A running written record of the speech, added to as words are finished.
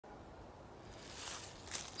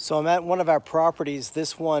So I'm at one of our properties,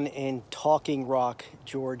 this one in Talking Rock,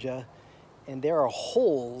 Georgia, and there are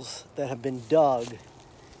holes that have been dug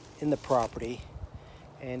in the property.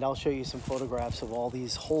 And I'll show you some photographs of all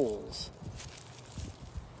these holes.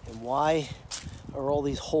 And why are all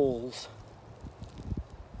these holes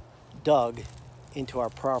dug into our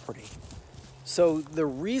property? So the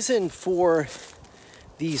reason for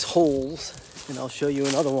these holes, and I'll show you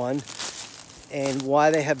another one, and why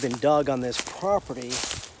they have been dug on this property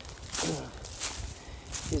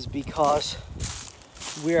is because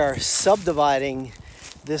we are subdividing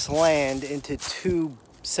this land into two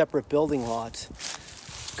separate building lots.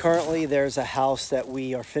 Currently, there's a house that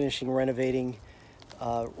we are finishing renovating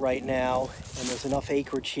right now, and there's enough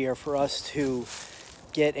acreage here for us to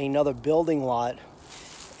get another building lot.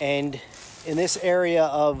 And in this area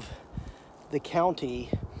of the county,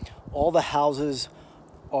 all the houses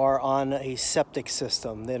are on a septic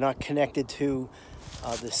system. They're not connected to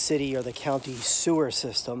the city or the county sewer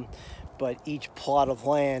system, but each plot of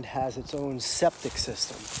land has its own septic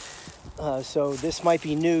system. So this might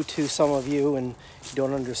be new to some of you and you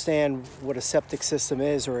don't understand what a septic system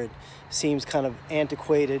is, or it seems kind of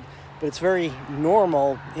antiquated, but it's very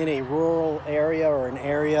normal in a rural area or an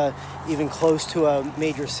area even close to a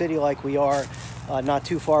major city like we are, not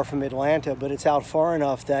too far from Atlanta, but it's out far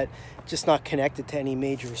enough that it's just not connected to any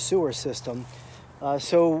major sewer system.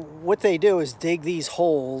 So what they do is dig these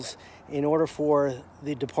holes in order for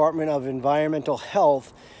the Department of Environmental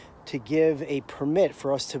Health to give a permit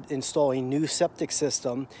for us to install a new septic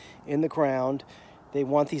system in the ground. They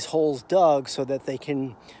want these holes dug so that they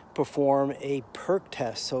can perform a Perc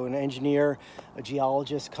test. So an engineer, a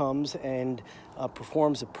geologist comes and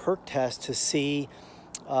performs a Perc test to see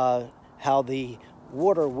how the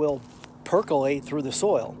water will percolate through the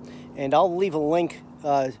soil. And I'll leave a link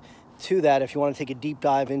to that if you want to take a deep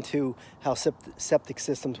dive into how septic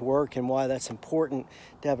systems work and why that's important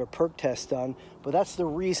to have a Perc test done. But that's the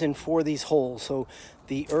reason for these holes. So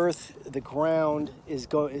the earth, the ground is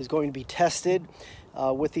going to be tested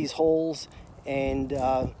with these holes, and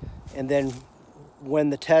then when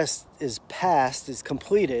the test is passed, is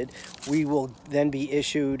completed, we will then be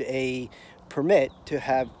issued a permit to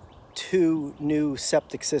have two new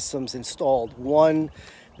septic systems installed. One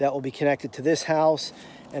that will be connected to this house,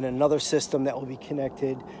 and another system that will be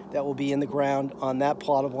connected, that will be in the ground on that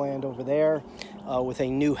plot of land over there, with a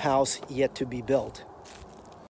new house yet to be built.